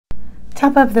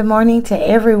Top of the morning to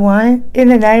everyone. In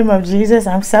the name of Jesus,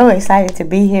 I'm so excited to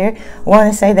be here.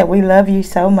 Want to say that we love you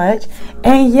so much.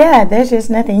 And yeah, there's just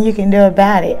nothing you can do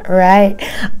about it, right?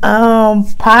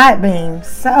 Podbean.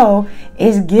 So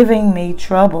it's giving me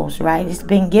troubles, right? It's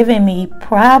been giving me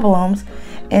problems.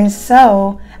 And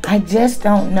so I just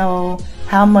don't know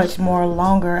how much more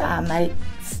longer I might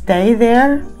stay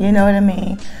there. You know what I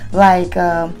mean? Like,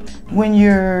 when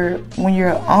you're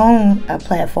on a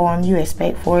platform, you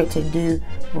expect for it to do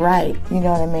right, you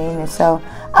know what I mean? And so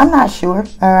I'm not sure.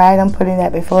 All right, I'm putting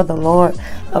that before the Lord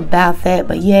about that.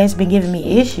 But yeah, it's been giving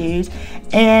me issues,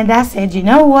 and I said, you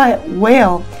know what,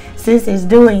 well, since it's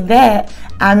doing that,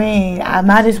 I mean, I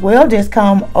might as well just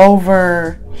come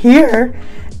over here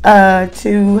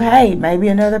to, hey, maybe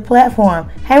another platform.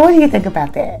 Hey, what do you think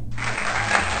about that?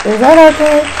 Is that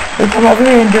okay? We come over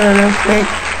here and do it real quick.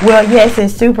 Well, yes,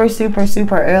 it's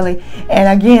super early.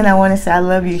 And again, I want to say I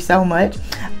love you so much.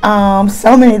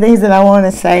 So many things that I want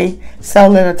to say, so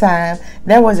little time.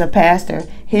 There was a pastor.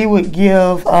 He would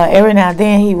give, every now and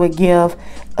then, he would give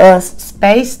us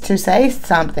space to say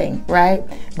something, right?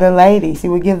 The ladies. He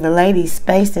would give the ladies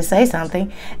space to say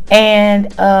something.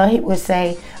 And he would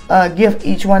say, give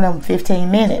each one of them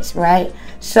 15 minutes, right?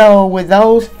 So with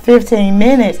those 15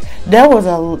 minutes, there was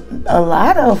a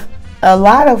lot of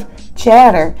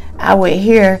chatter I would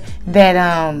hear that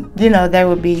you know, they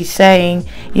would be saying,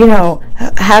 you know,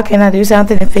 how can I do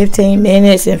something in 15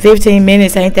 minutes, and 15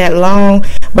 minutes ain't that long.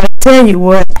 But I tell you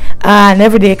what, I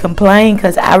never did complain,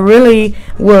 because I really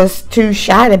was too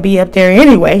shy to be up there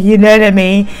anyway, you know what I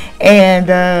mean? And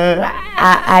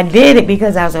I did it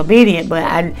because I was obedient,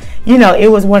 but you know, it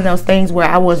was one of those things where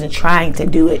I wasn't trying to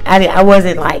do it. I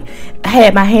wasn't like, I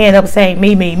had my hand up saying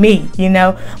me, you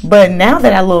know. But now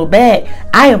that I look back,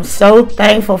 I am so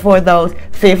thankful for those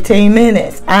 15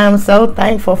 minutes. I am so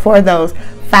thankful for those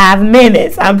 5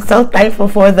 minutes. I'm so thankful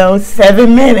for those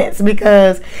 7 minutes,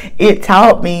 because it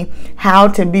taught me how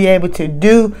to be able to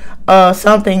do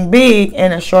something big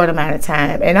in a short amount of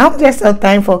time. And I'm just so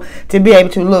thankful to be able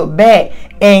to look back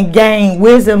and gain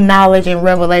wisdom, knowledge, and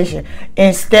revelation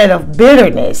instead of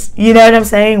bitterness. You know what I'm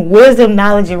saying? Wisdom,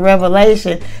 knowledge, and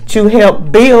revelation to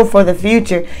help build for the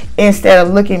future instead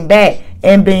of looking back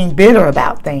and being bitter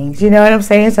about things. You know what I'm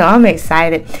saying? So I'm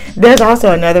excited. There's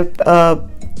also another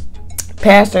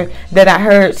pastor that I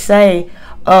heard say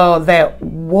that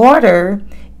water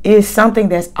is something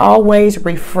that's always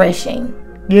refreshing.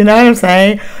 You know what I'm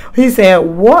saying? He said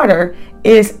water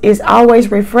is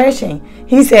always refreshing.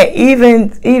 He said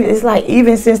even it's like,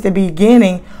 even since the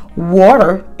beginning,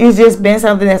 water has just been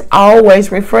something that's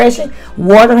always refreshing.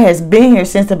 Water has been here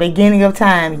since the beginning of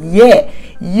time. Yet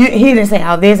he didn't say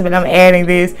all this, but I'm adding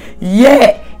this.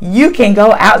 Yet you can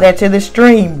go out there to the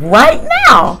stream right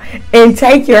now and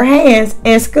take your hands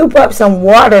and scoop up some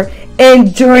water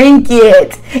and drink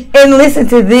it. And listen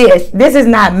to this. This is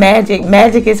not magic.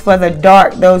 Magic is for the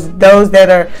dark. Those that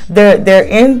are they're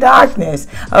in darkness.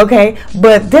 Okay?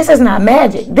 But this is not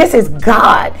magic. This is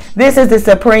God. This is the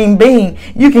supreme being.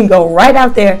 You can go right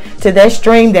out there to that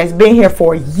stream that's been here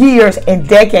for years and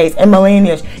decades and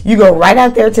millennia. You go right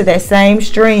out there to that same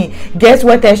stream. Guess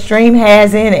what that stream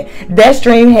has in it? That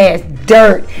stream has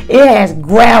dirt. It has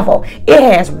gravel. It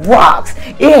has rocks.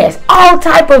 It has all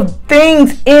type of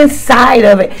things inside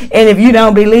of it. And if you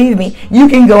don't believe me, you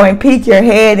can go and peek your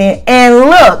head in and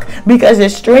look, because the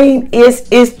stream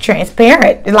is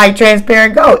transparent, like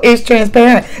transparent gold. It's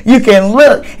transparent. You can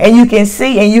look and you can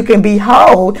see and you can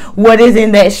behold what is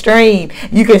in that stream.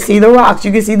 You can see the rocks.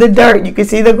 You can see the dirt. You can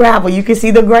see the gravel. You can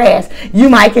see the grass. You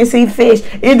might can see fish.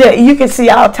 You can see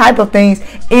all type of things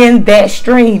in that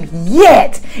stream.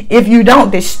 Yet, if you don't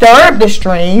disturb the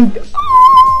stream,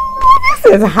 this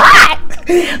is hot.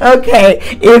 Okay,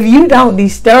 if you don't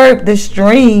disturb the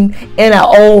stream in an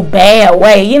old bad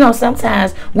way, you know,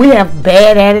 sometimes we have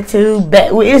bad attitude.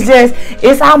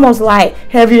 It's almost like,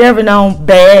 have you ever known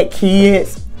bad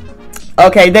kids?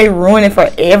 Okay, they ruin it for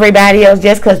everybody else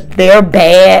just because they're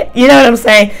bad. You know what I'm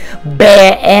saying?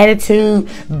 Bad attitude,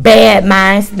 bad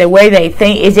minds. The way they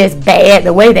think is just bad.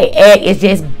 The way they act is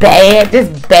just bad.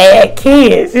 Just bad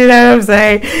kids. You know what I'm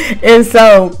saying? And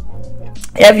so,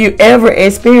 have you ever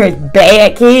experienced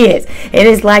bad kids? And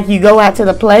it's like you go out to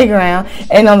the playground,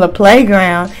 and on the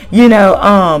playground, you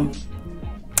know,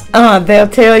 they'll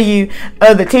tell you,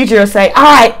 the teacher will say, all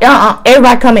right,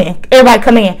 everybody come in. Everybody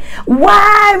come in.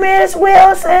 Why, Miss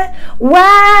Wilson?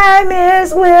 Why,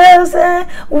 Miss Wilson?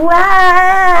 Why?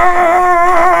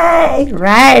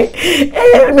 right.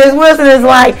 And Miss Wilson is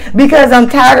like, because I'm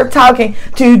tired of talking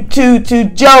to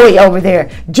Joey over there.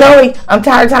 Joey, I'm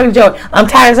tired of talking to Joey. I'm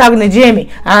tired of talking to Jimmy.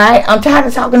 All right, I'm tired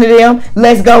of talking to them.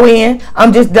 Let's go in.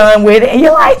 I'm just done with it. And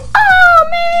you're like, oh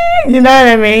man, you know what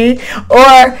I mean?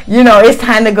 Or it's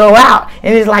time to go out,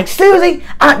 and it's like, Susie,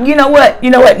 you know what?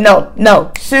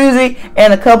 No, Susie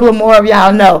and a couple of more of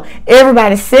y'all know.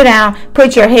 Everybody sit down,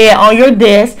 put your head on your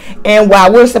desk, and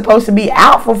while we're supposed to be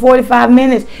out for 45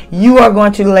 minutes, you are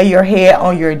going to lay your head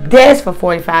on your desk for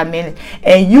 45 minutes,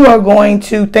 and you are going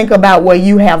to think about what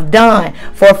you have done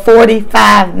for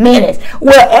 45 minutes.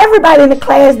 Well, everybody in the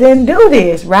class didn't do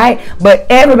this, right? But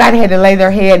everybody had to lay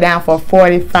their head down for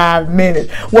 45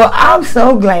 minutes. Well, I'm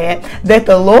so glad that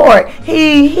the Lord,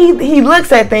 he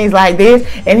looks at things like this,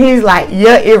 and he's like,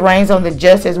 yeah, it rains on the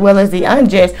just as well as the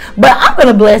unjust, but I'm going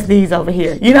to bless these over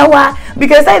here. You know why?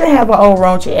 Because they didn't have an old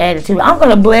raunchy attitude. I'm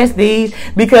going to bless these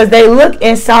because they look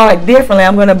and saw it differently.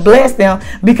 I'm going to bless them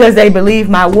because they believe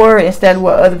my word instead of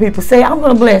what other people say. I'm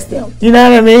going to bless them. You know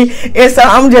what I mean? And so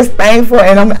I'm just thankful,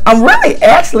 and I'm really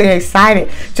actually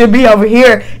excited to be over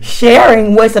here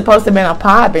sharing what's supposed to have been a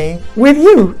Podbean with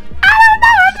you.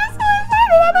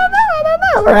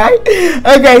 Right?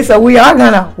 Okay, so we are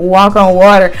gonna walk on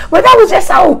water. But that was just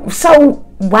so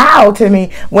wow to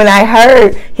me when I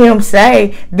heard him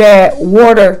say that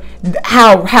water,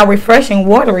 how refreshing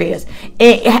water is.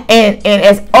 And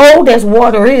as old as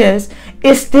water is,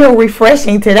 it's still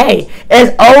refreshing today.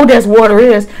 As old as water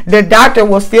is, the doctor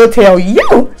will still tell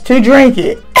you to drink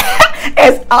it.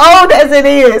 As old as it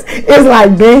is, it's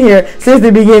like been here since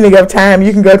the beginning of time.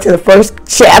 You can go to the first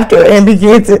chapter and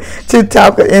begin to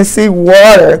talk and see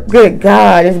water. Good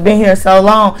God, it's been here so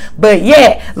long. But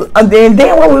yeah, and then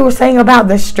what we were saying about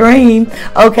the stream,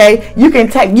 okay, you can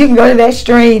go to that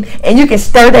stream and you can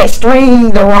stir that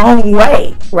stream the wrong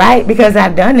way, right? Because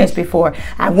I've done this before.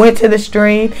 I went to the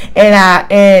stream and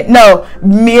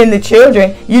me and the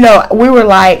children, we were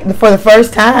like, for the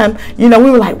first time, we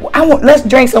were like, let's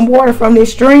drink some water from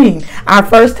this stream. Our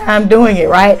first time doing it,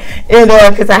 right? And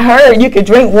because I heard you could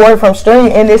drink water from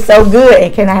stream, and it's so good.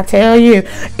 And can I tell you,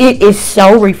 it is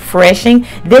so refreshing.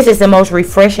 This is the most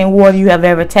refreshing water you have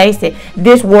ever tasted.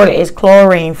 This water is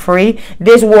chlorine free.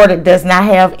 This water does not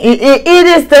have it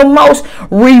is the most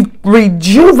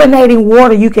rejuvenating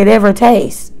water you could ever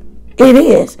taste. It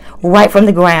is right from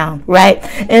the ground, right?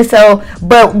 And so,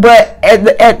 but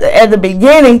at the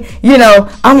beginning,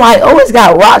 I'm like, oh, it's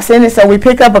got rocks in it. So we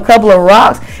pick up a couple of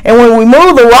rocks, and when we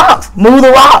move the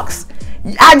rocks,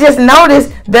 I just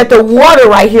noticed that the water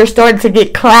right here started to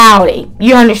get cloudy.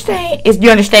 You understand?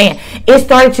 It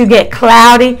started to get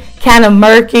cloudy, kind of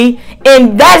murky.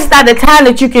 And that's not the time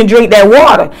that you can drink that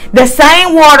water. The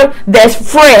same water that's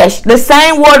fresh, the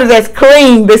same water that's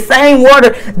clean, the same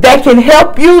water that can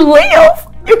help you live,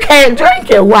 you can't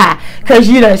drink it. Why? Because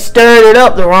you done stirred it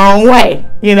up the wrong way.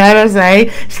 You know what I'm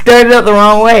saying? Stirred it up the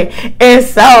wrong way. And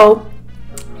so,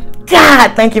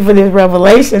 God, thank you for this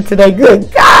revelation today.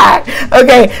 Good God.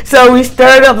 Okay, so we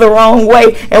stirred up the wrong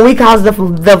way, and we caused the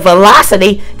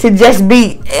velocity to just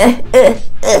be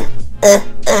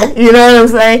you know what I'm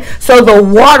saying? So the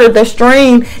water, the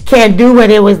stream, can't do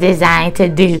what it was designed to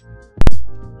do.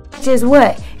 Which is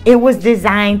what? It was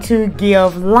designed to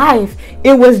give life.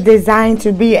 It was designed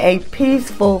to be a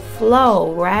peaceful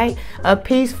flow, right? A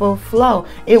peaceful flow.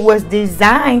 It was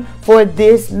designed for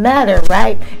this matter,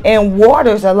 right? And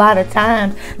waters, a lot of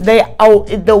times,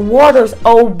 the waters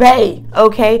obey,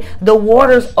 okay? The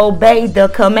waters obey the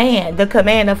command. The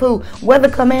command of who? Well, the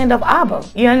command of Abba.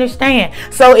 You understand?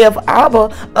 So if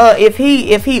Abba, if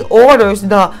he orders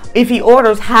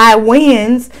high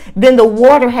winds, then the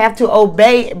water have to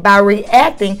obey by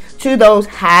reacting to those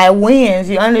high winds.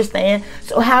 You understand?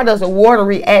 So how does the water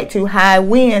react to high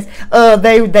winds?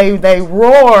 They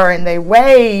roar and they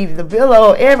wave, the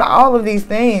billow, all of these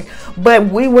things. But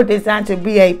we were designed to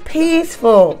be a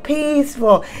peaceful. He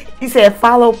said,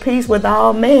 follow peace with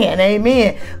all men.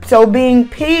 Amen. So being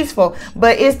peaceful,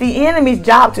 but it's the enemy's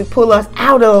job to pull us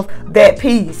out of that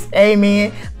peace.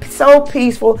 Amen. So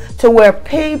peaceful to where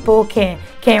people can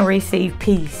receive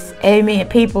peace. Amen.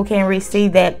 People can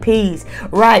receive that peace,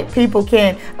 right? People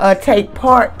can take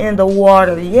part in the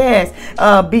water. Yes.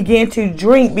 Begin to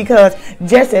drink, because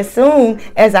just as soon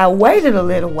as I waited a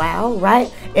little while,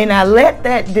 right, and I let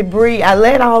that debris, I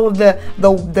let all of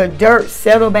the dirt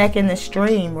settle back in the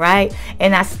stream, right? right?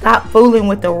 And I stopped fooling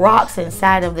with the rocks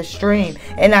inside of the stream.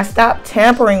 And I stopped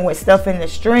tampering with stuff in the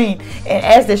stream. And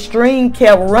as the stream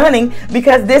kept running,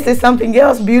 because this is something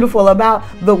else beautiful about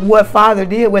what Father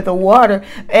did with the water,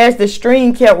 as the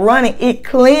stream kept running, it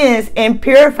cleansed and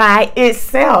purified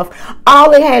itself.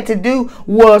 All it had to do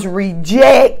was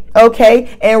reject,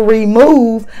 okay, and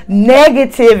remove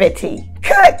negativity.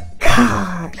 Good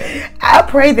God. I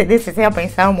pray that this is helping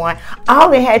someone.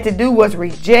 All it had to do was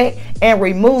reject and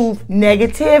remove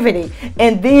negativity.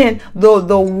 And then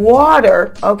the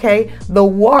water, okay, the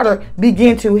water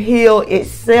began to heal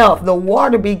itself. The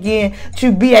water began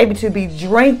to be able to be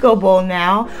drinkable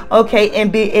now, okay,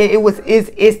 and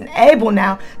it's able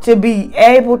now to be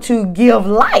able to give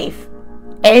life.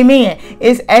 Amen.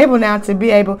 It's able now to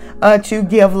be able to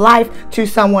give life to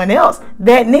someone else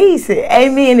that needs it.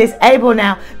 Amen. It's able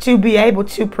now to be able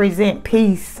to present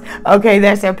peace. Okay,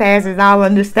 that surpasses all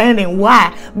understanding.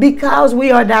 Why? Because we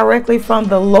are directly from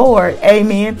the Lord.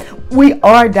 Amen. We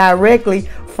are directly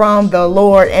from the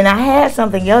Lord. And I had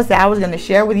something else that I was going to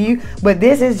share with you, but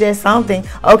this is just something,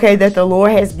 okay, that the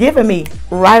Lord has given me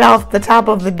right off the top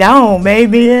of the dome.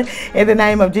 Amen. In the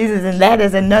name of Jesus. And that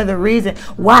is another reason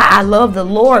why I love the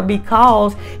Lord,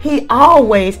 because he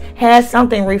always has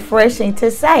something refreshing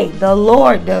to say. The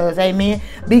Lord does. Amen.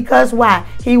 Because why?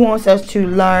 He wants us to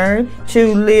learn,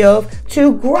 to live,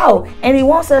 to grow. And he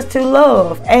wants us to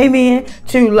love. Amen.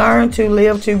 To learn, to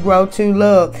live, to grow, to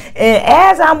love. And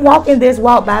as I'm walking this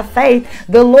walk by faith,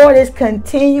 the Lord is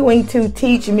continuing to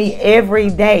teach me every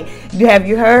day. Have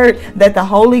you heard that the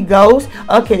Holy Ghost,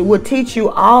 okay, will teach you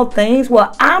all things?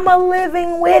 Well, I'm a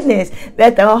living witness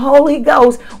that the Holy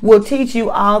Ghost will teach you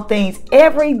all things.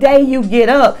 Every day you get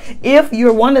up, if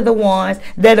you're one of the ones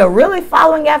that are really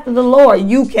following after the Lord,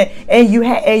 you can,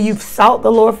 and you've sought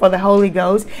the Lord for the Holy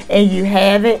Ghost, and you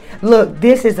have it. Look,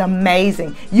 this is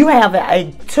amazing. You have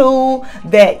a tool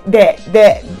that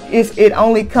it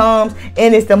only comes,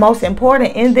 and it's the most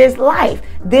important in this life.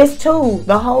 This tool,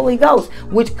 the Holy Ghost,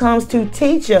 which comes to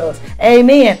teach us.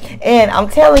 Amen. And I'm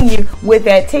telling you, with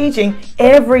that teaching,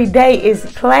 every day is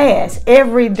class.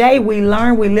 Every day we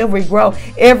learn, we live, we grow.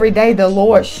 Every day the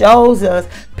Lord shows us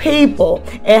people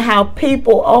and how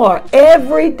people are.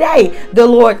 Every day the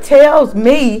Lord tells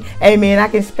me, amen, I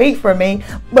can speak for me,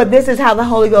 but this is how the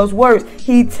Holy Ghost works.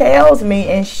 He tells me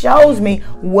and shows me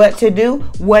what to do,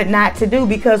 what not to do,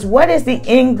 because what is the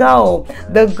end goal?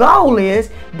 The goal is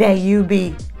that you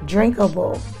be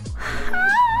drinkable.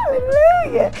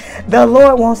 Hallelujah. The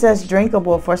Lord wants us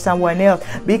drinkable for someone else,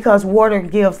 because water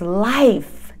gives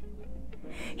life.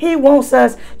 He wants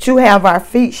us to have our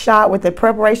feet shod with the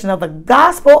preparation of the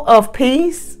gospel of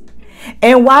peace.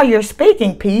 And while you're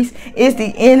speaking peace, it's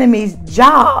the enemy's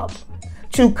job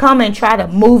to come and try to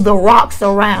move the rocks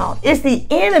around. It's the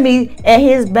enemy and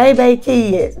his baby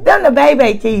kids. Them the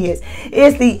baby kids.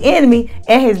 It's the enemy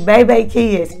and his baby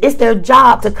kids. It's their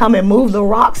job to come and move the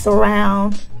rocks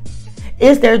around.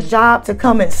 It's their job to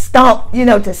come and stomp,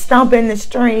 to stomp in the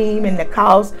stream and to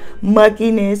cause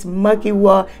muckiness, mucky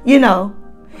water,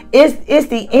 It's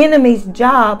the enemy's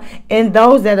job, and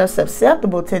those that are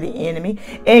susceptible to the enemy.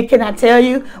 And can I tell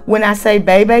you, when I say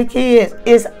baby kids,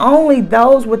 it's only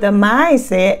those with a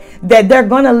mindset that they're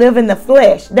going to live in the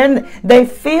flesh. Then they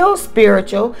feel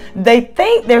spiritual. They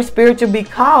think they're spiritual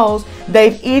because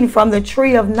they've eaten from the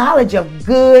tree of knowledge of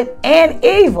good and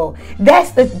evil.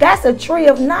 That's a tree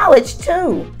of knowledge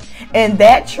too. And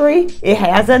that tree, it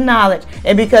has a knowledge.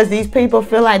 And because these people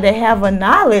feel like they have a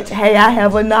knowledge, hey, I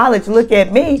have a knowledge, look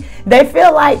at me, they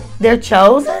feel like they're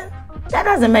chosen. That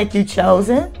doesn't make you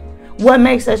chosen. What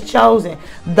makes us chosen?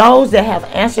 Those that have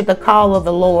answered the call of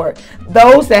the Lord.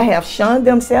 Those that have shunned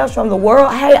themselves from the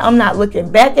world. Hey, I'm not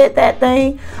looking back at that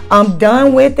thing. I'm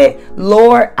done with it.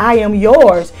 Lord, I am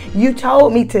yours. You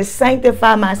told me to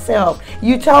sanctify myself.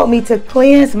 You told me to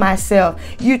cleanse myself.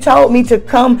 You told me to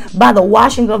come by the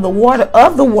washing of the water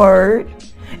of the word.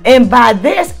 And by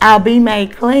this, I'll be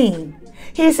made clean.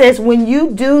 He says, when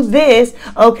you do this,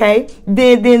 okay,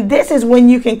 then this is when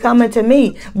you can come into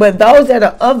me. But those that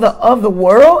are of the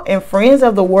world and friends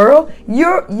of the world,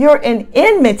 you're an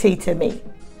enmity to me.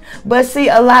 But see,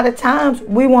 a lot of times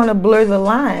we want to blur the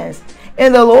lines.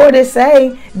 And the Lord is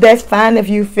saying, that's fine if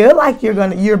you feel like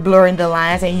you're blurring the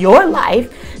lines in your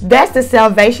life. That's the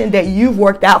salvation that you've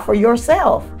worked out for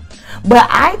yourself. But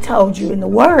I told you in the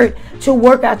word to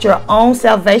work out your own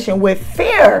salvation with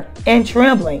fear and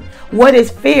trembling. What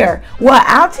is fear? Well,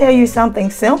 I'll tell you something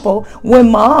simple. When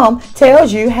mom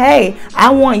tells you, hey, I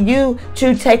want you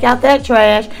to take out that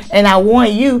trash and I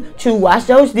want you to wash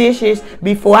those dishes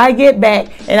before I get back,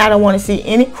 and I don't want to see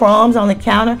any crumbs on the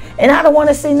counter, and I don't want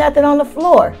to see nothing on the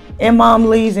floor. And mom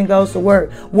leaves and goes to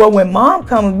work. Well, when mom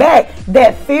comes back,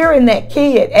 that fear in that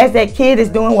kid, as that kid is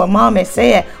doing what mom has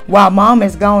said while mom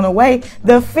is gone away,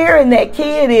 the fear in that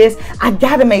kid is, I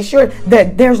got to make sure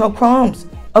that there's no crumbs.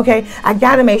 Okay, I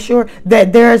got to make sure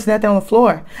that there's nothing on the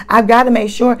floor. I've got to make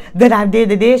sure that I did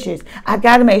the dishes. I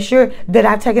got to make sure that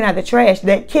I've taken out the trash.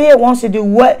 That kid wants to do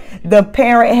what the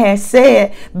parent has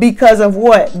said because of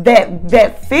what?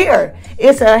 That fear.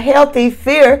 It's a healthy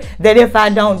fear that if I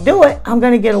don't do it, I'm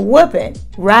going to get a whooping,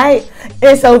 right?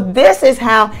 And so this is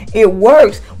how it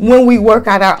works when we work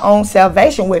out our own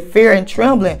salvation with fear and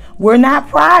trembling. We're not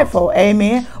prideful,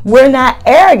 amen. We're not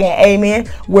arrogant, amen.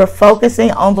 We're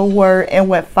focusing on the word and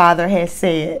what Father has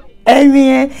said.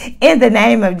 Amen. In the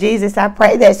name of Jesus, I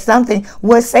pray that something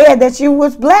was said that you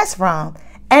was blessed from.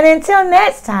 And until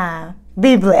next time,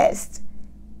 be blessed.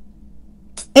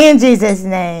 In Jesus'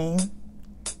 name,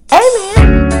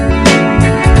 amen.